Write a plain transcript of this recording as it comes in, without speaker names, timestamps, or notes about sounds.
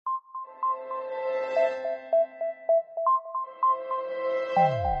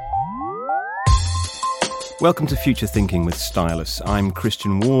Welcome to Future Thinking with Stylus. I'm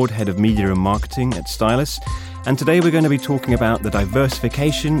Christian Ward, Head of Media and Marketing at Stylus, and today we're going to be talking about the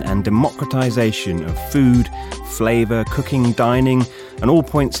diversification and democratisation of food, flavour, cooking, dining, and all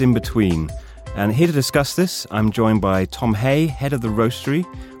points in between. And here to discuss this, I'm joined by Tom Haigh, Head of the Roastery,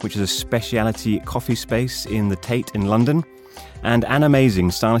 which is a specialty coffee space in the Tate in London, and Anna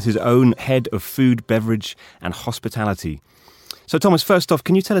Masing, Stylus' own Head of Food, Beverage and Hospitality. So Thomas, first off,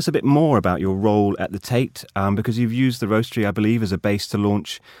 can you tell us a bit more about your role at the Tate? Because you've used the Roastery, I believe, as a base to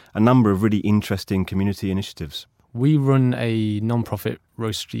launch a number of really interesting community initiatives. We run a non-profit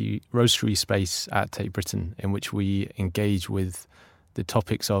roastery space at Tate Britain in which we engage with the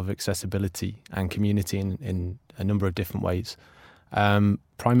topics of accessibility and community in a number of different ways.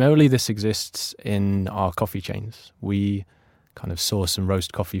 Primarily this exists in our coffee chains. We kind of source and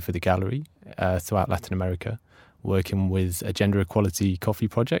roast coffee for the gallery throughout Latin America, working with a gender equality coffee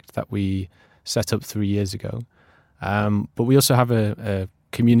project that we set up 3 years ago. But we also have a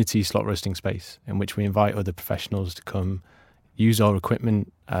community slot roasting space in which we invite other professionals to come use our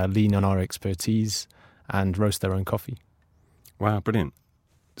equipment, lean on our expertise and roast their own coffee. Wow, brilliant.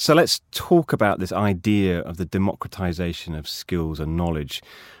 So let's talk about this idea of the democratisation of skills and knowledge.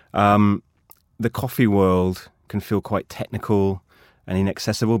 The coffee world can feel quite technical and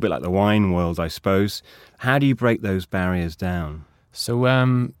inaccessible, a bit like the wine world, I suppose. How do you break those barriers down? So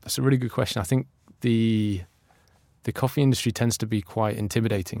that's a really good question. I think the coffee industry tends to be quite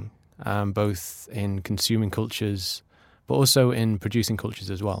intimidating, both in consuming cultures, but also in producing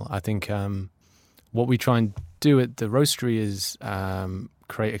cultures as well. I think what we try and do at the Roastery is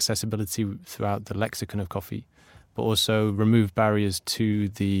create accessibility throughout the lexicon of coffee, but also remove barriers to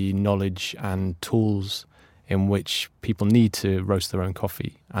the knowledge and tools in which people need to roast their own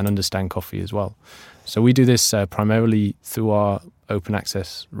coffee and understand coffee as well. So we do this primarily through our open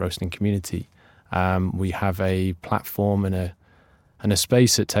access roasting community. We have a platform and a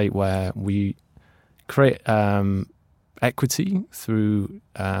space at Tate where we create equity through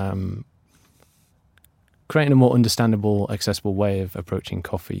creating a more understandable, accessible way of approaching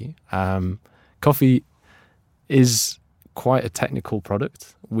coffee. Coffee is quite a technical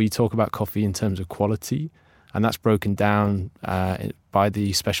product. We talk about coffee in terms of quality, and that's broken down by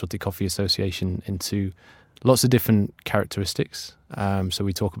the Specialty Coffee Association into lots of different characteristics. So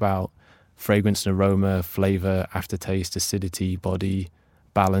we talk about fragrance and aroma, flavour, aftertaste, acidity, body,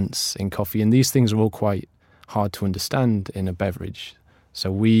 balance in coffee. And these things are all quite hard to understand in a beverage. So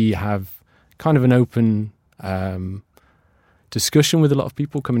we have kind of an open discussion with a lot of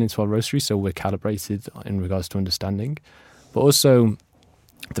people coming into our roastery. So we're calibrated in regards to understanding. But also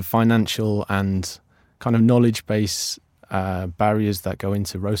the financial and kind of knowledge-based barriers that go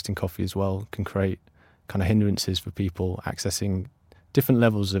into roasting coffee as well can create kind of hindrances for people accessing different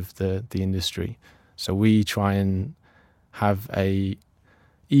levels of the industry. So we try and have a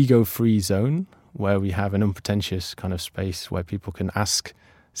ego-free zone where we have an unpretentious kind of space where people can ask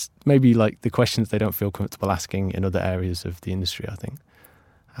maybe like the questions they don't feel comfortable asking in other areas of the industry, I think.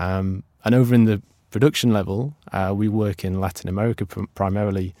 And over in the production level, we work in Latin America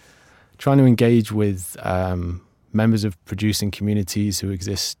primarily, trying to engage with members of producing communities who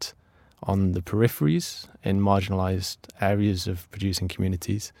exist on the peripheries in marginalised areas of producing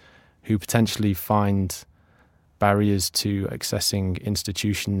communities who potentially find barriers to accessing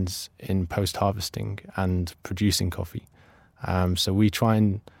institutions in post-harvesting and producing coffee. So we try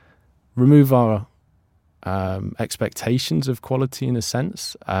and remove our expectations of quality in a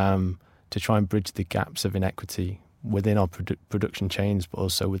sense to try and bridge the gaps of inequity within our production chains, but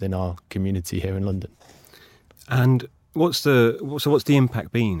also within our community here in London. And what's the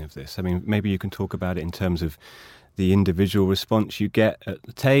impact been of this? I mean, maybe you can talk about it in terms of the individual response you get at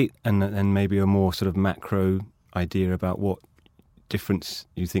the Tate, and maybe a more sort of macro idea about what difference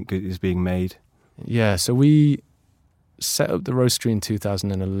you think is being made. Yeah, so we set up the Roastery in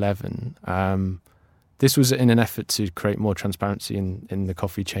 2011. This was in an effort to create more transparency in the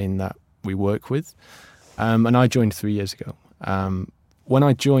coffee chain that we work with. And I joined 3 years ago. When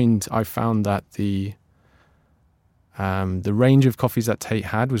I joined, I found that the range of coffees that Tate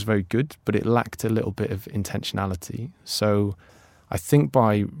had was very good, but it lacked a little bit of intentionality. So I think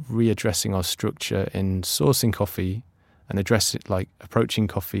by readdressing our structure in sourcing coffee and approaching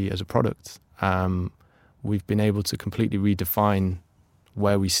coffee as a product, we've been able to completely redefine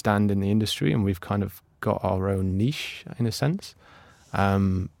where we stand in the industry, and we've kind of got our own niche in a sense.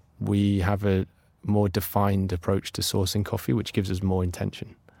 We have a more defined approach to sourcing coffee, which gives us more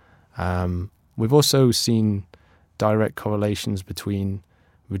intention. We've also seen direct correlations between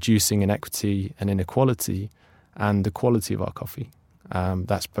reducing inequity and inequality and the quality of our coffee.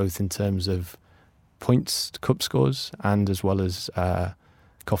 That's both in terms of points, cup scores, and as well as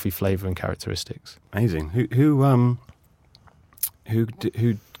coffee flavour and characteristics. Amazing.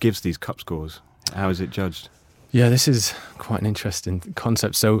 Who gives these cup scores? How is it judged? Yeah, this is quite an interesting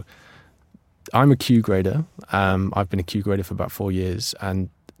concept. So I'm a Q grader. I've been a Q grader for about 4 years, and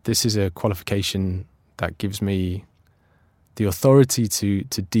this is a qualification that gives me the authority to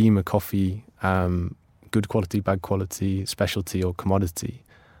deem a coffee good quality, bad quality, specialty or commodity.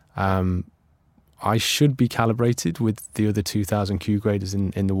 I should be calibrated with the other 2,000 Q graders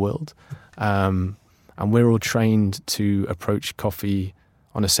in the world. And we're all trained to approach coffee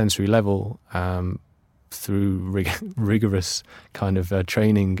on a sensory level through rigorous kind of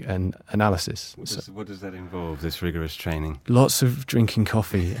training and analysis. What does that involve, this rigorous training? Lots of drinking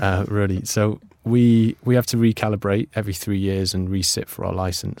coffee, really. So we have to recalibrate every 3 years and resit for our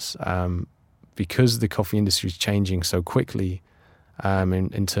license. Because the coffee industry is changing so quickly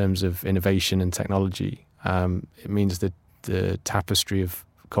in terms of innovation and technology, it means that the tapestry of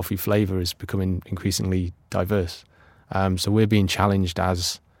coffee flavour is becoming increasingly diverse. So we're being challenged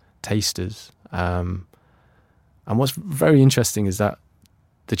as tasters. And what's very interesting is that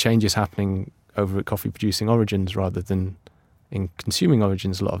the change is happening over at coffee producing origins rather than in consuming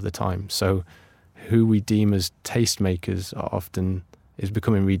origins a lot of the time. So who we deem as tastemakers is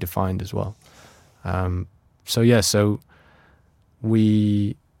becoming redefined as well. So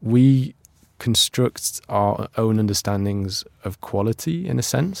we construct our own understandings of quality in a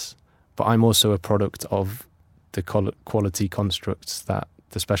sense, but I'm also a product of the quality constructs that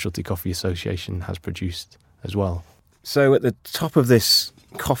the Specialty Coffee Association has produced as well. So at the top of this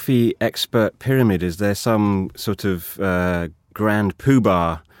coffee expert pyramid, is there some sort of grand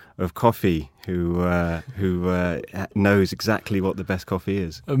poobah of coffee who knows exactly what the best coffee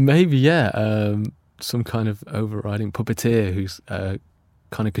is? Maybe, yeah. Some kind of overriding puppeteer who's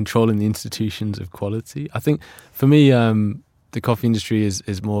kind of controlling the institutions of quality. I think for me, the coffee industry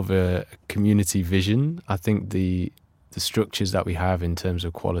is more of a community vision. I think the structures that we have in terms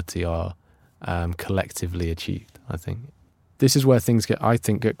of quality are collectively achieved, I think. This is where things get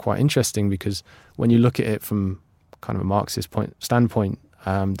quite interesting, because when you look at it from kind of a Marxist standpoint,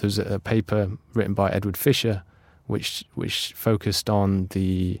 there's a paper written by Edward Fisher which focused on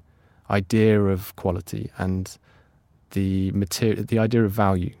the idea of quality and the idea of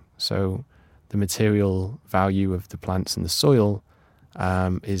value. So the material value of the plants and the soil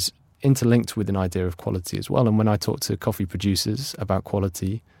is interlinked with an idea of quality as well. And when I talk to coffee producers about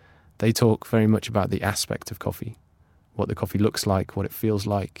quality, they talk very much about the aspect of coffee, what the coffee looks like, what it feels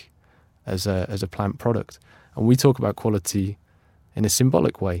like as a plant product. And we talk about quality in a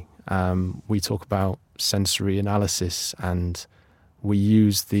symbolic way. We talk about sensory analysis, and we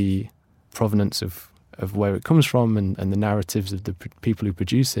use the provenance of where it comes from and the narratives of the people who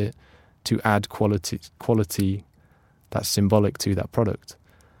produce it to add quality that's symbolic to that product.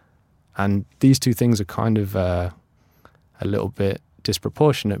 And these two things are kind of a little bit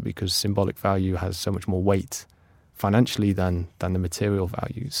disproportionate, because symbolic value has so much more weight financially than the material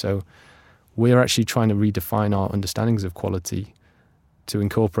value. So we're actually trying to redefine our understandings of quality to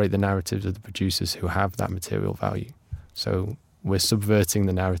incorporate the narratives of the producers who have that material value. So we're subverting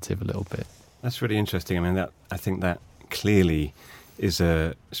the narrative a little bit. That's really interesting. I think that clearly is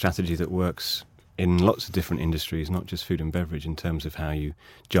a strategy that works in lots of different industries, not just food and beverage, in terms of how you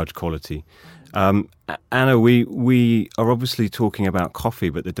judge quality. Anna, we are obviously talking about coffee,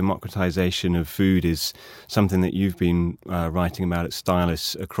 but the democratisation of food is something that you've been writing about at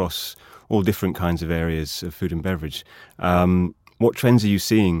Stylus across all different kinds of areas of food and beverage. What trends are you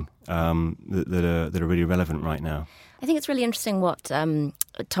seeing that are really relevant right now? I think it's really interesting what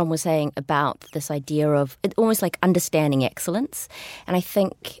Tom was saying about this idea of almost like understanding excellence. And I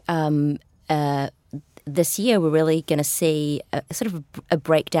think this year we're really going to see a sort of a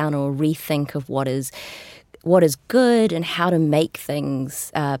breakdown or a rethink of what is good and how to make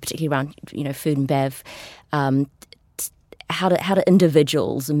things, particularly around food and bev. How do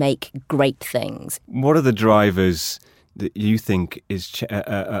individuals make great things? What are the drivers that you think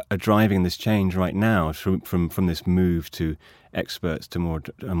are driving this change right now from this move to experts to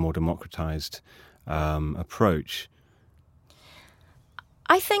a more democratized approach?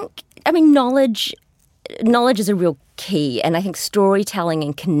 I think, knowledge is a real key, and I think storytelling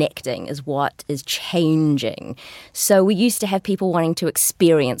and connecting is what is changing. So we used to have people wanting to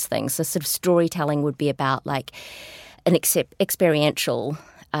experience things. So sort of storytelling would be about like an experiential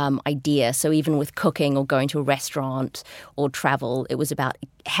idea. So even with cooking or going to a restaurant or travel, it was about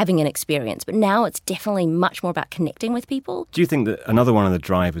having an experience. But now it's definitely much more about connecting with people. Do you think that another one of the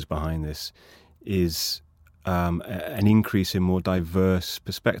drivers behind this is an increase in more diverse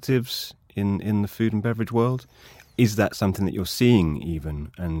perspectives in the food and beverage world. Is that something that you're seeing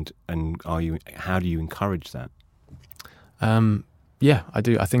even, and how do you encourage that? Yeah, I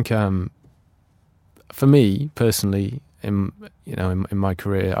do. I think for me personally, in my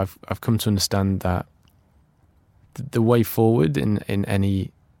career, I've come to understand that the way forward in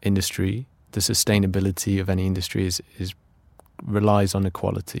any industry, the sustainability of any industry is relies on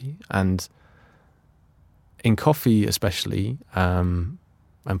equality. And in coffee especially, and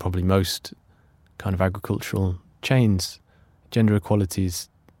probably most kind of agricultural chains, gender equality is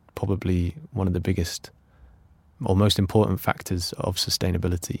probably one of the biggest or most important factors of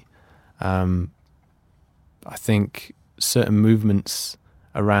sustainability. I think certain movements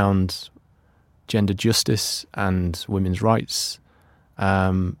around gender justice and women's rights,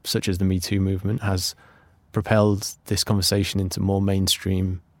 such as the Me Too movement, has propelled this conversation into more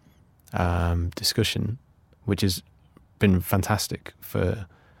mainstream discussion, which has been fantastic for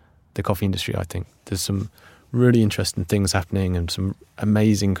the coffee industry. I think there's some really interesting things happening and some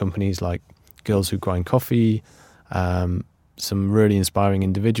amazing companies like Girls Who Grind Coffee, some really inspiring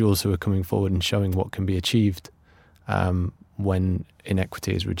individuals who are coming forward and showing what can be achieved when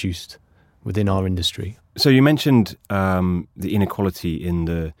inequity is reduced within our industry. So you mentioned the inequality in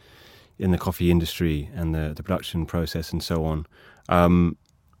the coffee industry and the production process and so on.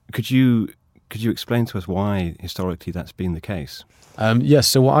 Could you explain to us why historically that's been the case? Yes,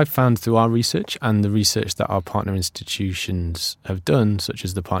 so what I've found through our research and the research that our partner institutions have done, such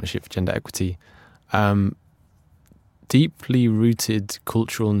as the Partnership for Gender Equity, deeply rooted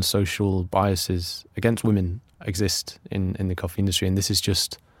cultural and social biases against women exist in the coffee industry. And this is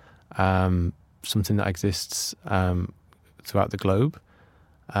just something that exists throughout the globe.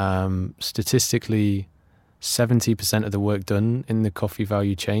 Statistically, 70% of the work done in the coffee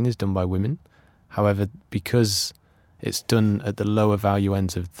value chain is done by women. However, because it's done at the lower value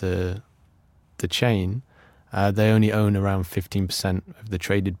ends of the chain, they only own around 15% of the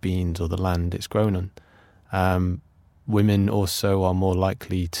traded beans or the land it's grown on. Women also are more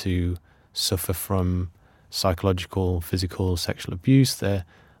likely to suffer from psychological, physical, sexual abuse. They're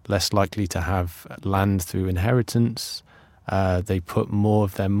less likely to have land through inheritance. They put more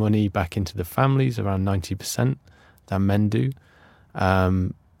of their money back into the families, around 90%, than men do.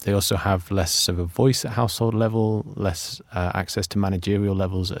 They also have less of a voice at household level, less access to managerial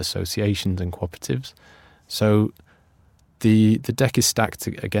levels at associations and cooperatives. So the deck is stacked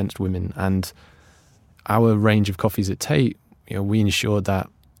against women. And our range of coffees at Tate, we ensure that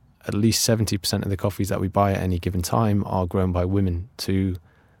at least 70% of the coffees that we buy at any given time are grown by women to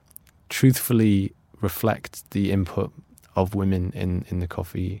truthfully reflect the input of women in the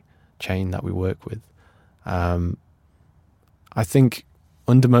coffee chain that we work with. I think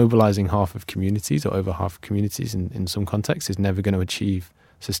under-mobilizing half of communities or over half of communities in some contexts is never going to achieve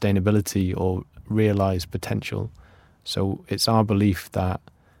sustainability or realize potential. So it's our belief that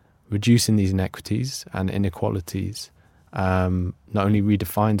reducing these inequities and inequalities not only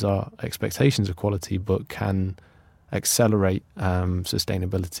redefines our expectations of quality, but can accelerate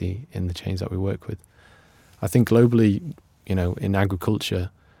sustainability in the chains that we work with. I think globally, in agriculture,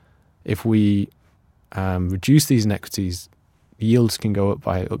 if we reduce these inequities, yields can go up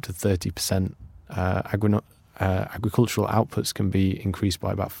by up to 30%. Agricultural outputs can be increased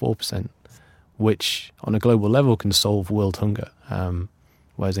by about 4%, which on a global level can solve world hunger.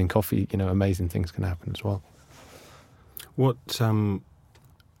 Whereas in coffee, amazing things can happen as well. What are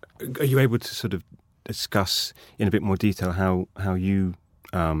you able to sort of discuss in a bit more detail how you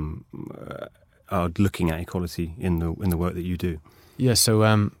are looking at equality in the work that you do? Yeah. So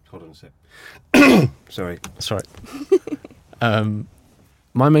hold on a sec. Sorry.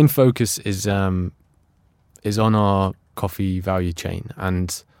 My main focus is on our coffee value chain,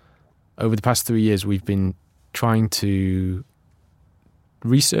 and over the past 3 years, we've been trying to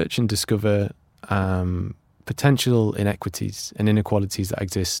research and discover potential inequities and inequalities that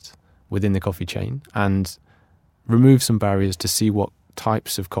exist within the coffee chain, and remove some barriers to see what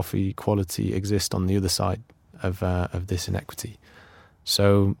types of coffee quality exist on the other side of this inequity.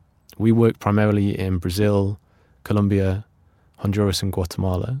 So we work primarily in Brazil, Colombia, Honduras and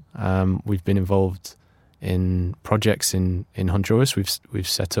Guatemala. We've been involved in projects in Honduras. We've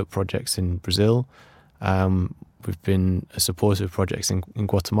set up projects in Brazil. We've been a supporter of projects in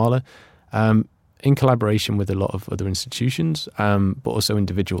Guatemala, in collaboration with a lot of other institutions, but also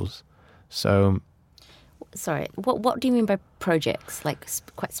individuals. So, sorry, what do you mean by projects? Like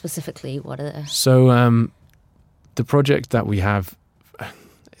quite specifically, what are they? So the project that we have,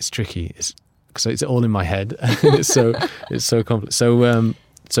 it's tricky. It's all in my head. it's so complex. So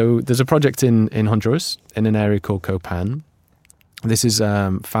So there's a project in Honduras in an area called Copan. This is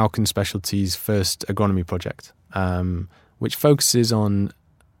Falcon Specialty's first agronomy project, which focuses on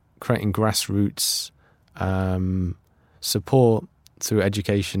creating grassroots support through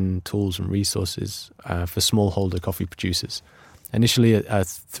education, tools and resources for smallholder coffee producers. Initially,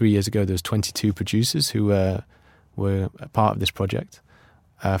 3 years ago, there was 22 producers who were a part of this project.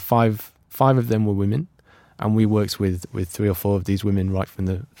 Five of them were women, and we worked with 3 or 4 of these women right from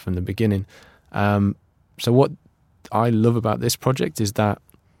the beginning. So what I love about this project is that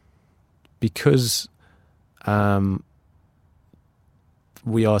because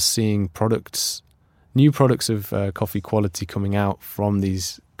we are seeing new products of coffee quality coming out from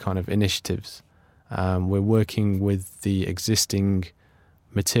these kind of initiatives. We're working with the existing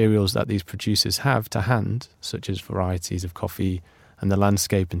materials that these producers have to hand, such as varieties of coffee and the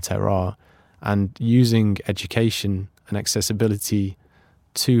landscape and terroir, and using education and accessibility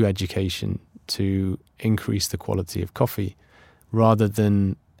to education to increase the quality of coffee rather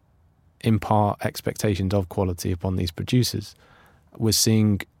than impart expectations of quality upon these producers. We're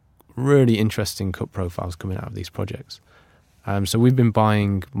seeing really interesting cut profiles coming out of these projects. So we've been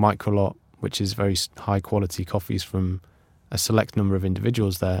buying microlot, which is very high quality coffees from a select number of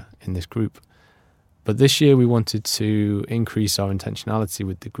individuals there in this group. But this year we wanted to increase our intentionality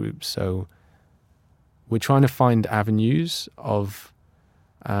with the group. So we're trying to find avenues of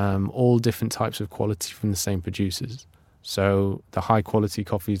all different types of quality from the same producers. So the high quality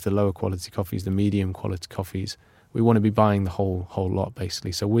coffees, the lower quality coffees, the medium quality coffees, we want to be buying the whole lot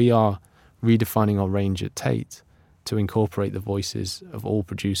basically. So we are redefining our range at Tate to incorporate the voices of all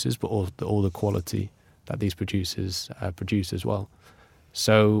producers, but all the quality that these producers produce as well.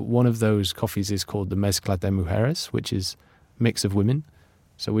 So one of those coffees is called the Mezcla de Mujeres, which is mix of women.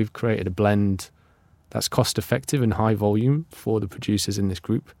 So we've created a blend that's cost effective and high volume for the producers in this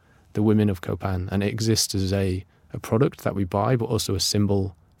group, the women of Copan, and it exists as a product that we buy, but also a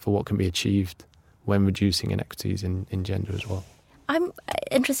symbol for what can be achieved when reducing inequities in gender as well. I'm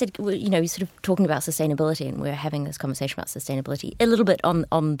interested, sort of talking about sustainability, and we're having this conversation about sustainability a little bit on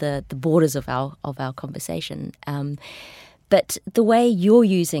the borders of our conversation. But the way you're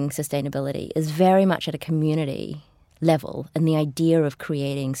using sustainability is very much at a community level, and the idea of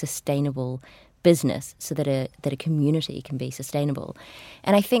creating sustainable business so that a community can be sustainable.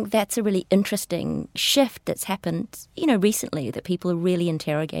 And I think that's a really interesting shift that's happened, recently, that people are really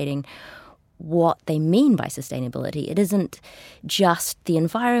interrogating what they mean by sustainability. It isn't just the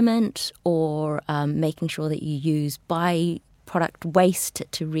environment or making sure that you use byproduct waste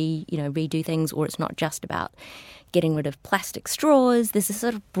to redo things, or it's not just about getting rid of plastic straws. There's a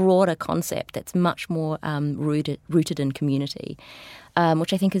sort of broader concept that's much more rooted in community,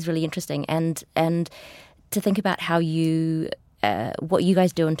 which I think is really interesting. And to think about how what you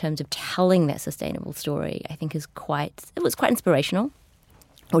guys do in terms of telling that sustainable story, I think it was quite inspirational,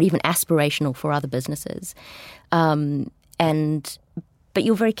 or even aspirational for other businesses. But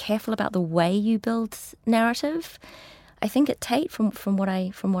you're very careful about the way you build narrative, I think, at Tate, from what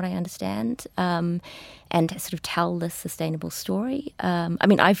I understand, and sort of tell this sustainable story.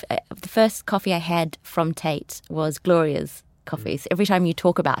 The first coffee I had from Tate was Gloria's coffee. So every time you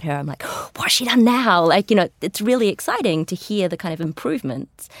talk about her, I'm like, what has she done now? It's really exciting to hear the kind of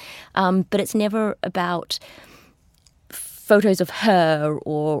improvements. But it's never about photos of her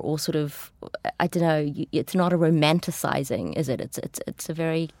or sort of, I don't know, it's not a romanticizing, is it? It's a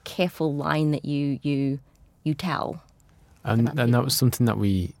very careful line that you tell. And that was something that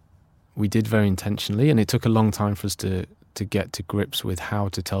we did very intentionally, and it took a long time for us to get to grips with how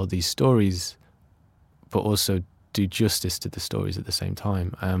to tell these stories, but also do justice to the stories at the same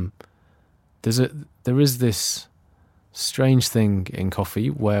time. There is this strange thing in coffee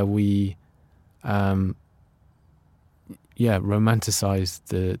where we romanticize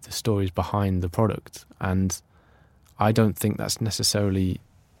the stories behind the product, and I don't think that's necessarily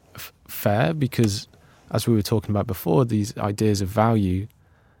fair, because as we were talking about before, these ideas of value,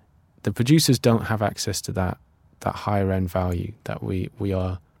 the producers don't have access to that higher end value that we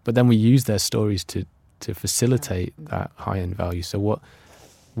are, but then we use their stories to facilitate that high end value. So what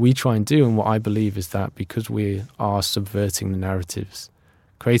we try and do, and what I believe, is that because we are subverting the narratives,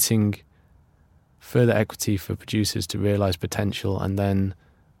 creating further equity for producers to realise potential, and then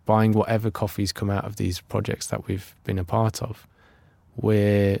buying whatever coffees come out of these projects that we've been a part of,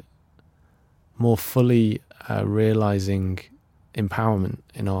 we're more fully realising empowerment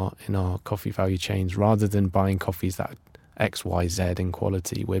in our coffee value chains, rather than buying coffees that X, Y, Z in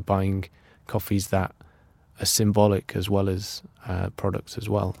quality. We're buying coffees that are symbolic as well as products as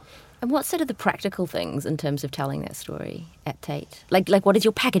well. And what's sort of the practical things in terms of telling that story at Tate? Like what does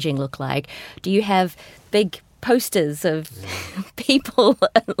your packaging look like? Do you have big posters of people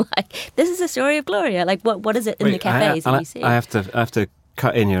like, this is the story of Gloria? Like what is it in the cafes that you see? I have to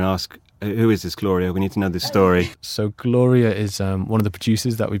cut in here and ask, who is this Gloria? We need to know this story. So Gloria is one of the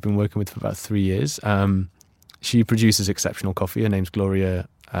producers that we've been working with for about 3 years. She produces exceptional coffee. Her name's Gloria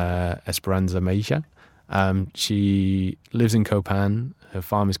Esperanza Meija. She lives in Copan. Her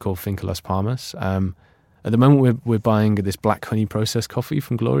farm is called Finca Las Palmas. At the moment, we're buying this black honey processed coffee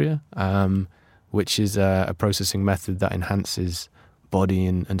from Gloria, which is a processing method that enhances body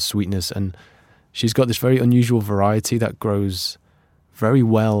and sweetness. And she's got this very unusual variety that grows very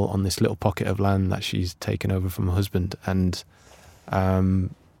well on this little pocket of land that she's taken over from her husband. And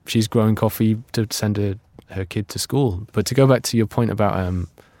she's growing coffee to send her kid to school. But to go back to your point about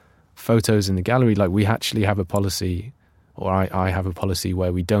photos in the gallery, like we actually have a policy, or I have a policy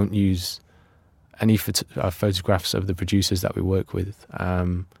where we don't use any photographs of the producers that we work with.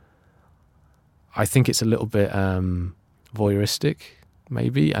 I think it's a little bit voyeuristic,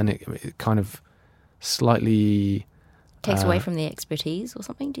 maybe, and it kind of slightly takes away from the expertise or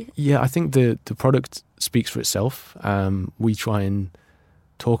something, do you think? Yeah, I think the product speaks for itself. We try and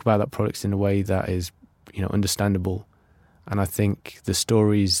talk about that product in a way that is, understandable. And I think the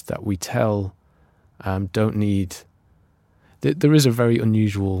stories that we tell don't need... There is a very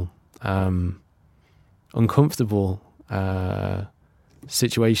unusual, uncomfortable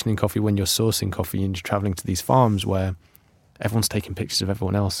situation in coffee when you're sourcing coffee and you're traveling to these farms where everyone's taking pictures of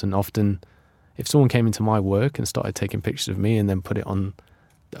everyone else. And often, if someone came into my work and started taking pictures of me and then put it on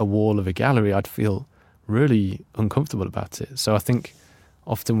a wall of a gallery, I'd feel really uncomfortable about it. So I think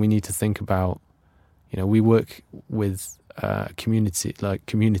often we need to think about, we work with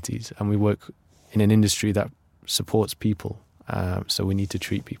communities, and we work in an industry that supports people. So we need to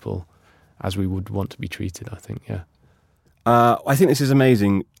treat people as we would want to be treated, I think, yeah. I think this is an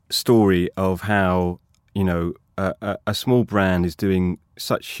amazing story of how, a small brand is doing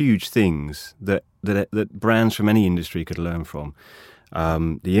such huge things that brands from any industry could learn from.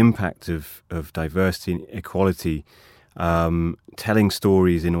 The impact of diversity and equality, telling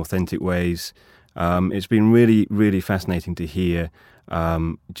stories in authentic ways. It's been really, really fascinating to hear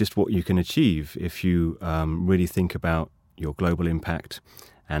just what you can achieve if you really think about your global impact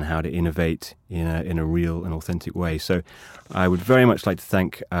and how to innovate in a real and authentic way. So I would very much like to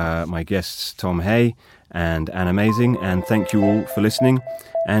thank my guests, Tom Haigh and Anna Masing, and thank you all for listening,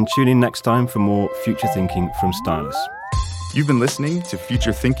 and tune in next time for more Future Thinking from Stylus. You've been listening to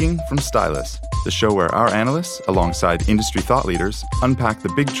Future Thinking from Stylus, the show where our analysts, alongside industry thought leaders, unpack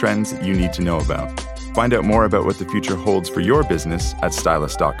the big trends that you need to know about. Find out more about what the future holds for your business at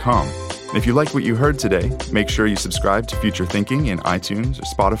stylus.com. And if you like what you heard today, make sure you subscribe to Future Thinking in iTunes or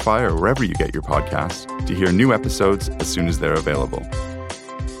Spotify or wherever you get your podcasts to hear new episodes as soon as they're available.